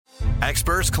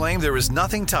Experts claim there is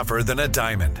nothing tougher than a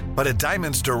diamond. But at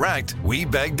Diamonds Direct, we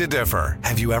beg to differ.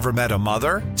 Have you ever met a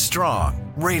mother? Strong,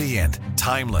 radiant,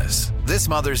 timeless. This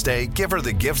Mother's Day, give her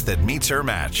the gift that meets her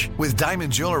match. With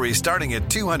diamond jewelry starting at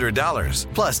 $200.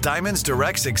 Plus Diamonds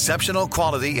Direct's exceptional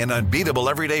quality and unbeatable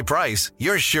everyday price,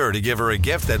 you're sure to give her a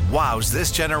gift that wows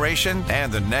this generation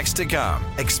and the next to come.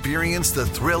 Experience the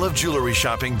thrill of jewelry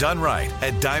shopping done right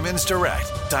at Diamonds Direct.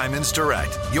 Diamonds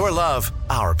Direct. Your love,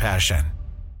 our passion.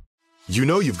 You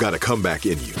know you've got a comeback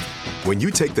in you. When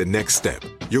you take the next step,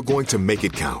 you're going to make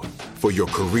it count. For your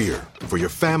career, for your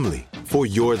family, for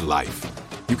your life.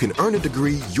 You can earn a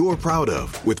degree you're proud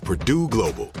of with Purdue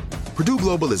Global. Purdue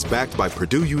Global is backed by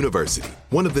Purdue University,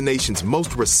 one of the nation's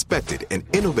most respected and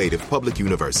innovative public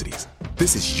universities.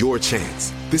 This is your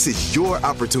chance. This is your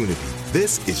opportunity.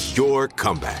 This is your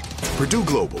comeback. Purdue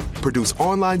Global, Purdue's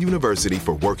online university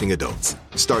for working adults.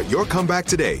 Start your comeback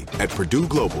today at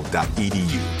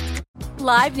purdueglobal.edu.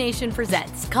 Live Nation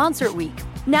presents Concert Week.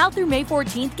 Now through May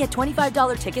 14th, get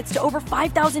 $25 tickets to over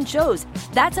 5,000 shows.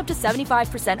 That's up to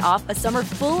 75% off a summer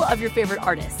full of your favorite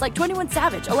artists like 21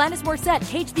 Savage, Alanis Morissette,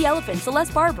 Cage the Elephant,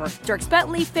 Celeste Barber, Dierks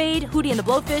Bentley, Fade, Hootie and the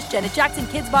Blowfish, Janet Jackson,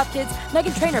 Kidz Bop Kids,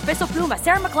 Meghan Trainor, Bissell Pluma,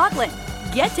 Sarah McLachlan.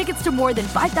 Get tickets to more than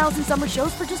 5,000 summer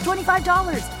shows for just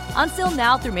 $25. Until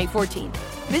now through May 14th.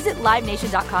 Visit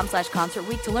LiveNation.com/Concert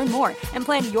Week to learn more and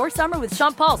plan your summer with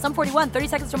Sean Paul, Sum 41, 30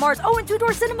 Seconds to Mars, and Two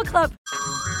Door Cinema Club.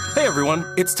 Hey everyone,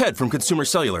 it's Ted from Consumer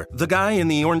Cellular, the guy in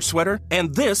the orange sweater,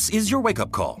 and this is your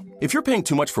wake-up call. If you're paying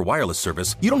too much for wireless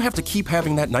service, you don't have to keep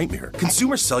having that nightmare.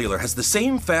 Consumer Cellular has the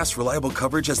same fast, reliable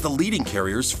coverage as the leading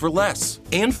carriers for less.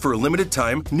 And for a limited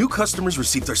time, new customers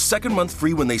receive their second month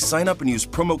free when they sign up and use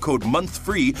promo code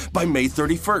MONTHFREE by May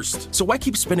 31st. So why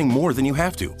keep spending more than you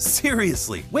have to?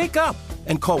 Seriously, wake up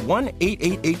and call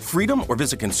 1-888-FREEDOM or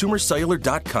visit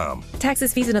consumercellular.com.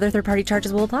 Taxes, fees, and other third-party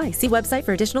charges will apply. See website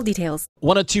for additional details.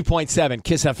 102.7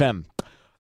 KISS FM.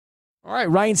 All right,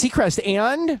 Ryan Seacrest,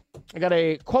 and I got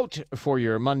a quote for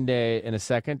your Monday in a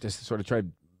second, just to sort of try to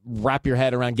wrap your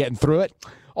head around getting through it.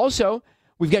 Also,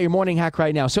 we've got your morning hack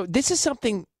right now. So this is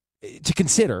something to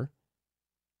consider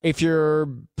if you're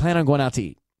planning on going out to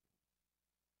eat.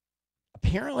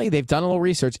 Apparently, they've done a little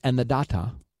research, and the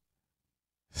data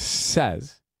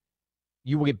says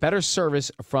you will get better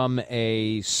service from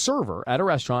a server at a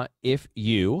restaurant if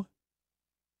you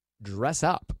dress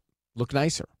up, look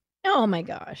nicer. Oh, my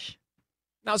gosh.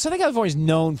 Now, Southern California is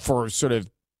known for sort of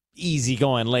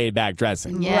easygoing, laid-back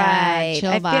dressing. Yeah, right. Chill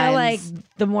I vibes. feel like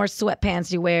the more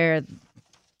sweatpants you wear,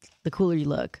 the cooler you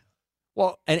look.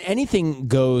 Well, an anything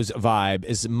goes vibe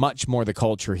is much more the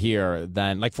culture here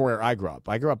than, like, for where I grew up.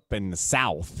 I grew up in the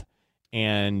South,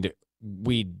 and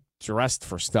we dressed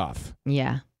for stuff.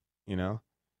 Yeah. You know?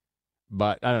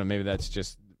 But, I don't know, maybe that's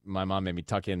just my mom made me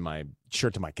tuck in my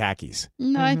shirt to my khakis.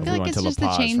 No, I feel like it's just the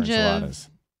change of enchiladas.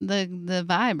 the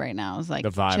vibe right now is like The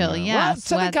vibe chill. now. Yeah, Well,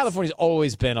 Southern California's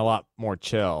always been a lot more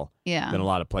chill Yeah. than a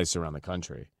lot of places around the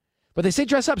country. But they say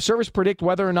dress up. Servers predict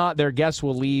whether or not their guests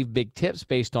will leave big tips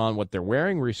based on what they're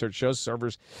wearing. Research shows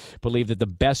servers believe that the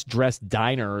best dressed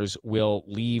diners will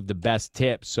leave the best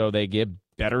tips, so they give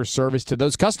better service to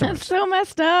those customers. That's so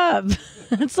messed up.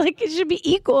 It's like it should be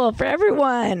equal for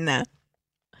everyone.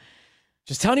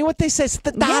 Just telling you what they say. It's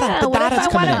the data. Yeah, the what if data's I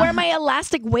want coming to in. wear my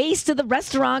elastic waist to the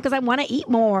restaurant because I want to eat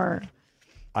more?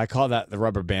 I call that the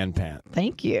rubber band pant.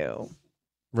 Thank you.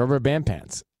 Rubber band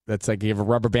pants. That's like you have a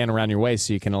rubber band around your waist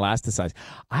so you can elasticize.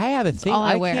 I have a thing. all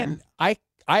I wear. Can't.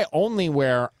 I only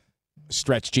wear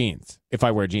stretch jeans if I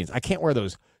wear jeans. I can't wear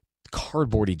those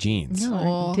cardboardy jeans.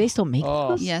 No, do they still make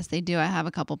those? Yes, they do. I have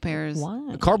a couple pairs. Why?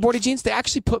 The cardboardy jeans, they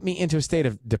actually put me into a state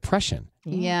of depression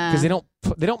Yeah. because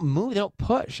they don't move, they don't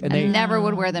push, and I they never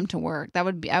would wear them to work. I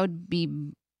would be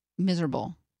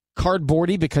miserable.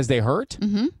 cardboardy because they hurt.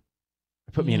 Mm-hmm.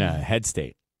 They put me in a head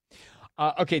state.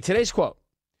 Okay, today's quote: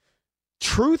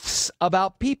 truths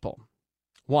about people.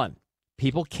 1,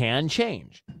 people can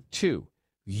change. 2,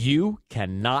 you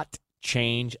cannot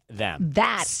change them.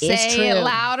 That is true. Say it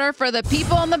louder for the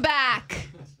people in the back.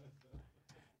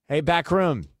 Hey, back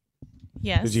room.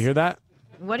 Yes. Did you hear that?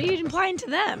 What are you implying to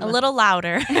them? A little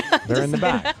louder. They're in the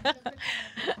back.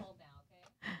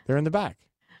 They're in the back.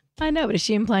 I know, but is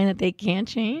she implying that they can't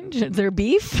change their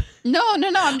beef? No.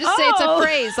 I'm just saying it's Oh. a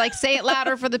phrase. Like, say it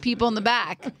louder for the people in the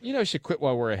back. You know, I should quit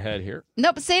while we're ahead here.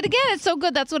 No, but say it again. It's so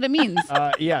good. That's what it means.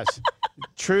 Yes.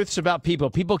 Truths about people.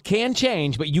 People can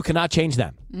change, but you cannot change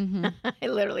them. Mm-hmm. I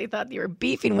literally thought you were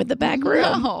beefing with the back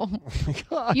room. No.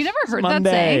 Gosh, You never it's heard that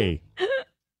saying? Monday.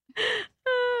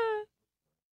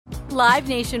 Live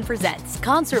Nation presents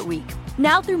Concert Week.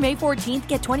 Now through May 14th,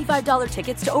 get $25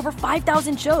 tickets to over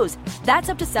 5,000 shows. That's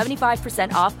up to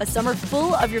 75% off a summer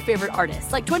full of your favorite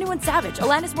artists like 21 Savage,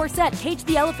 Alanis Morissette, Cage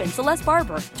the Elephant, Celeste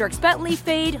Barber, Dierks Bentley,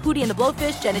 Fade, Hootie and the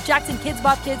Blowfish, Janet Jackson, Kidz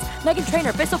Bop Kids, Meghan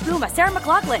Trainor, Peso Pluma, Sarah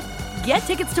McLachlan. Get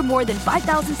tickets to more than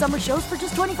 5,000 summer shows for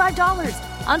just $25.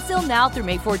 Until now through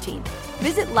May 14th.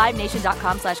 Visit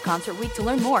LiveNation.com/Concert Week to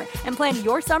learn more and plan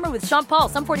your summer with Sean Paul,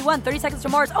 Sum 41, 30 Seconds to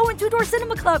Mars, and Two Door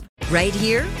Cinema Club. Right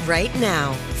here, right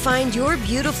now. Find your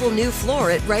beautiful new floor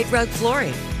at Right Rug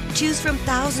Flooring. Choose from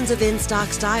thousands of in-stock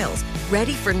styles,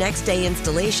 ready for next day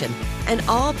installation, and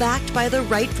all backed by the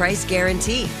right price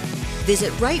guarantee.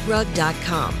 Visit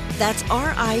rightrug.com. That's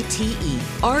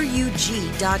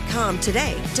RITERUG.com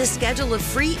today to schedule a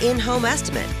free in-home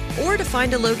estimate or to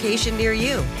find a location near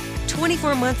you.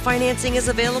 24-month financing is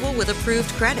available with approved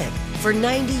credit. For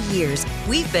 90 years,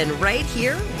 we've been right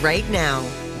here, right now.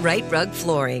 Right Rug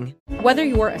Flooring. Whether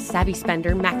you're a savvy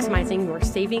spender maximizing your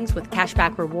savings with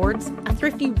cashback rewards, a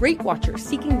thrifty rate watcher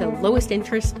seeking the lowest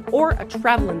interest, or a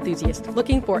travel enthusiast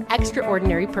looking for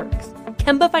extraordinary perks,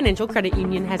 Kemba Financial Credit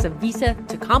Union has a visa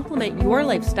to complement your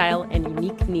lifestyle and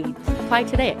unique needs. Apply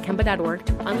today at Kemba.org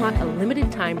to unlock a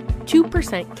limited time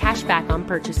 2% cash back on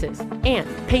purchases and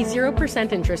pay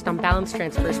 0% interest on balance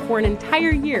transfers for an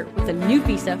entire year with a new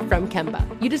visa from Kemba.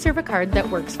 You deserve a card that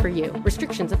works for you.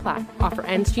 Restrictions apply. Offer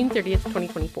ends June 30th,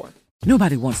 2024.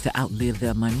 Nobody wants to outlive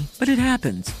their money, but it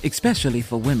happens, especially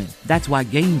for women. That's why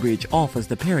Gainbridge offers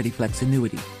the Parity Flex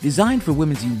annuity, designed for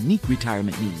women's unique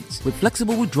retirement needs, with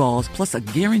flexible withdrawals plus a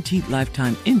guaranteed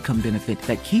lifetime income benefit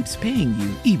that keeps paying you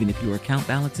even if your account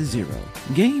balance is zero.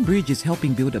 Gainbridge is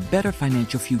helping build a better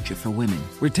financial future for women.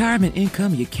 Retirement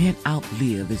income you can't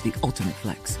outlive is the ultimate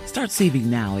flex. Start saving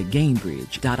now at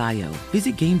Gainbridge.io.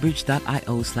 Visit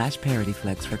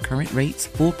Gainbridge.io/ParityFlex for current rates,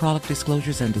 full product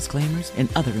disclosures and disclaimers, and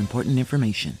other important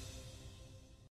information.